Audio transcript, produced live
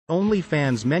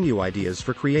OnlyFans menu ideas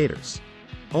for creators.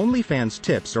 OnlyFans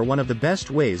tips are one of the best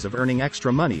ways of earning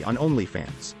extra money on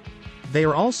OnlyFans. They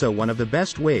are also one of the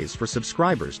best ways for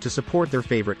subscribers to support their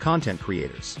favorite content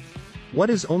creators. What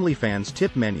is OnlyFans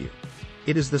tip menu?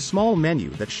 It is the small menu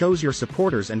that shows your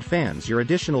supporters and fans your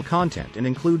additional content and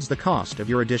includes the cost of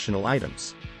your additional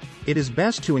items. It is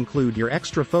best to include your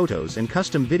extra photos and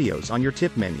custom videos on your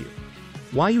tip menu.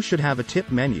 Why you should have a tip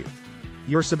menu?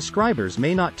 Your subscribers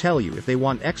may not tell you if they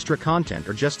want extra content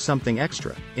or just something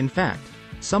extra. In fact,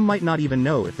 some might not even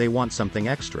know if they want something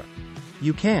extra.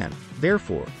 You can,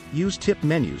 therefore, use tip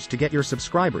menus to get your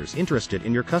subscribers interested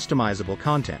in your customizable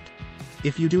content.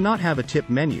 If you do not have a tip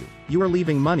menu, you are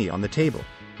leaving money on the table.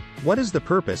 What is the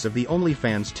purpose of the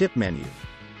OnlyFans tip menu?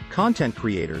 Content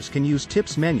creators can use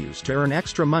tips menus to earn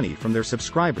extra money from their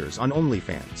subscribers on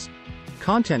OnlyFans.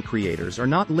 Content creators are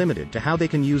not limited to how they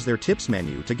can use their tips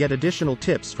menu to get additional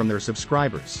tips from their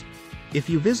subscribers. If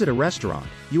you visit a restaurant,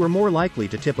 you are more likely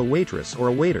to tip a waitress or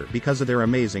a waiter because of their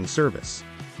amazing service.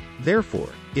 Therefore,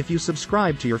 if you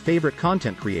subscribe to your favorite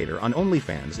content creator on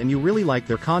OnlyFans and you really like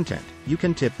their content, you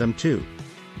can tip them too.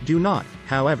 Do not,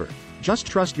 however, just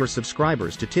trust your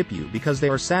subscribers to tip you because they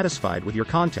are satisfied with your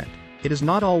content. It is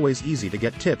not always easy to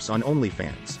get tips on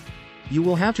OnlyFans. You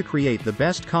will have to create the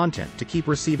best content to keep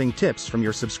receiving tips from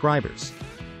your subscribers.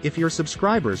 If your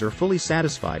subscribers are fully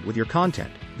satisfied with your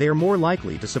content, they are more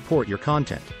likely to support your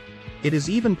content. It is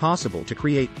even possible to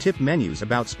create tip menus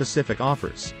about specific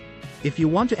offers. If you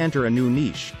want to enter a new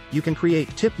niche, you can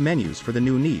create tip menus for the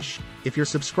new niche. If your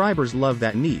subscribers love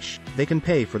that niche, they can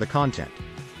pay for the content.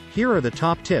 Here are the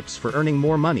top tips for earning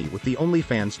more money with the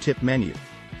OnlyFans tip menu.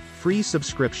 Free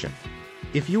subscription.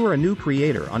 If you are a new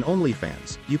creator on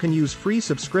OnlyFans, you can use free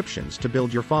subscriptions to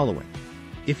build your following.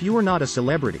 If you are not a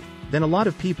celebrity, then a lot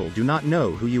of people do not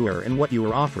know who you are and what you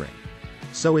are offering.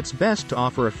 So it's best to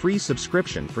offer a free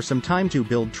subscription for some time to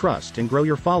build trust and grow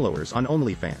your followers on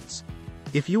OnlyFans.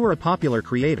 If you are a popular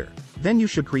creator, then you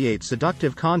should create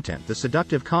seductive content. The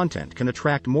seductive content can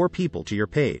attract more people to your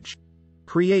page.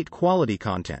 Create quality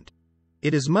content.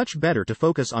 It is much better to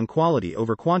focus on quality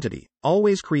over quantity.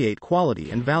 Always create quality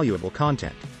and valuable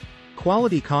content.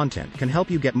 Quality content can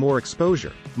help you get more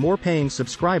exposure, more paying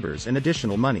subscribers and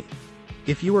additional money.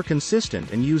 If you are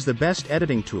consistent and use the best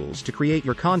editing tools to create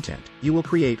your content, you will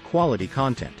create quality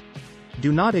content.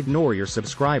 Do not ignore your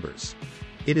subscribers.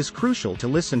 It is crucial to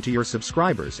listen to your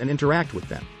subscribers and interact with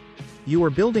them. You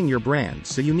are building your brand,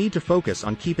 so you need to focus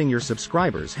on keeping your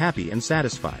subscribers happy and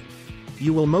satisfied.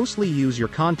 You will mostly use your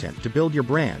content to build your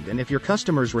brand, and if your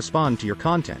customers respond to your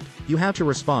content, you have to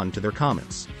respond to their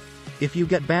comments. If you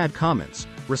get bad comments,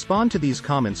 respond to these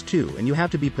comments too, and you have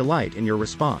to be polite in your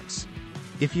response.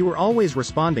 If you are always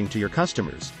responding to your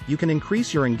customers, you can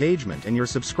increase your engagement and your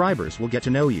subscribers will get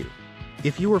to know you.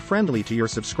 If you are friendly to your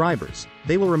subscribers,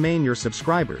 they will remain your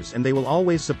subscribers and they will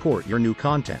always support your new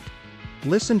content.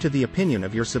 Listen to the opinion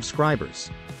of your subscribers.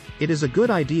 It is a good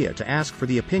idea to ask for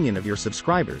the opinion of your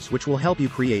subscribers, which will help you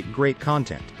create great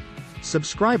content.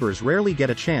 Subscribers rarely get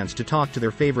a chance to talk to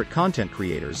their favorite content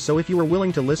creators, so if you are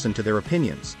willing to listen to their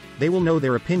opinions, they will know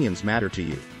their opinions matter to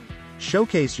you.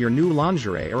 Showcase your new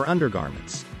lingerie or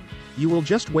undergarments. You will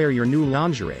just wear your new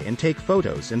lingerie and take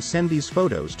photos and send these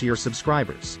photos to your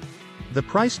subscribers. The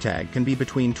price tag can be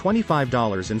between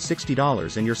 $25 and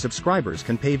 $60, and your subscribers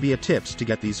can pay via tips to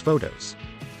get these photos.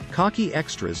 Cocky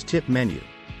Extras tip menu.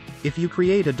 If you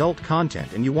create adult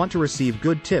content and you want to receive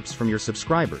good tips from your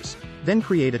subscribers, then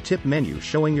create a tip menu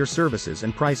showing your services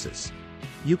and prices.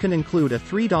 You can include a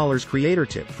 $3 creator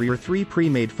tip for your 3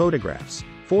 pre-made photographs,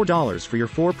 $4 for your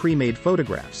 4 pre-made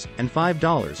photographs, and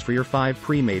 $5 for your 5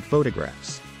 pre-made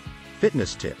photographs.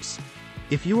 Fitness tips.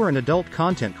 If you are an adult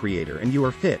content creator and you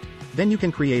are fit, then you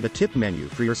can create a tip menu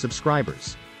for your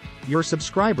subscribers. Your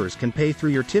subscribers can pay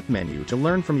through your tip menu to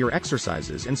learn from your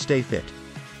exercises and stay fit.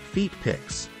 Feet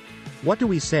pics. What do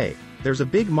we say? There's a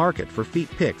big market for feet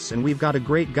pics, and we've got a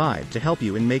great guide to help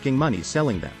you in making money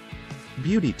selling them.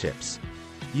 Beauty tips.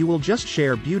 You will just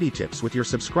share beauty tips with your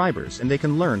subscribers and they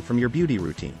can learn from your beauty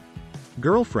routine.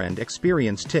 Girlfriend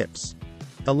experience tips.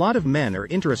 A lot of men are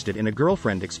interested in a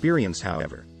girlfriend experience,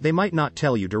 however, they might not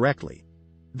tell you directly.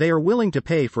 They are willing to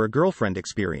pay for a girlfriend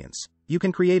experience. You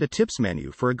can create a tips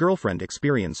menu for a girlfriend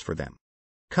experience for them.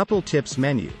 Couple tips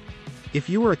menu. If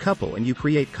you are a couple and you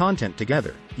create content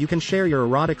together, you can share your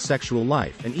erotic sexual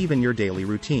life and even your daily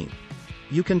routine.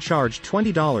 You can charge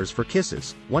 $20 for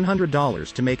kisses,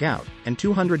 $100 to make out, and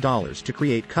 $200 to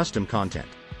create custom content.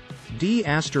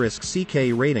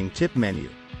 D*CK rating tip menu.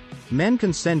 Men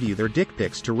can send you their dick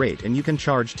pics to rate, and you can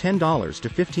charge $10 to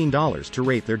 $15 to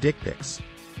rate their dick pics.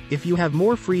 If you have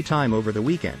more free time over the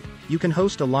weekend, you can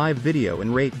host a live video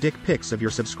and rate dick pics of your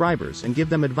subscribers and give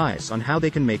them advice on how they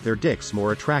can make their dicks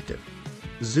more attractive.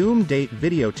 Zoom date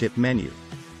video tip menu.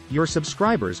 Your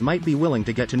subscribers might be willing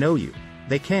to get to know you.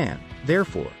 They can,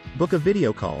 therefore, book a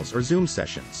video calls or Zoom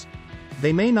sessions.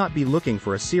 They may not be looking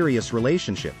for a serious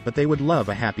relationship, but they would love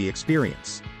a happy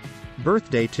experience.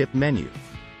 Birthday tip menu.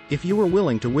 If you are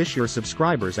willing to wish your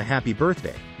subscribers a happy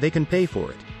birthday, they can pay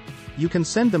for it. You can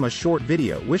send them a short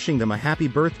video wishing them a happy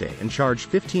birthday and charge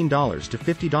 $15 to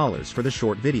 $50 for the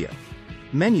short video.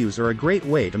 Menus are a great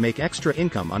way to make extra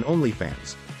income on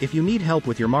OnlyFans. If you need help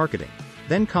with your marketing,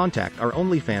 then contact our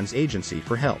OnlyFans agency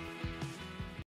for help.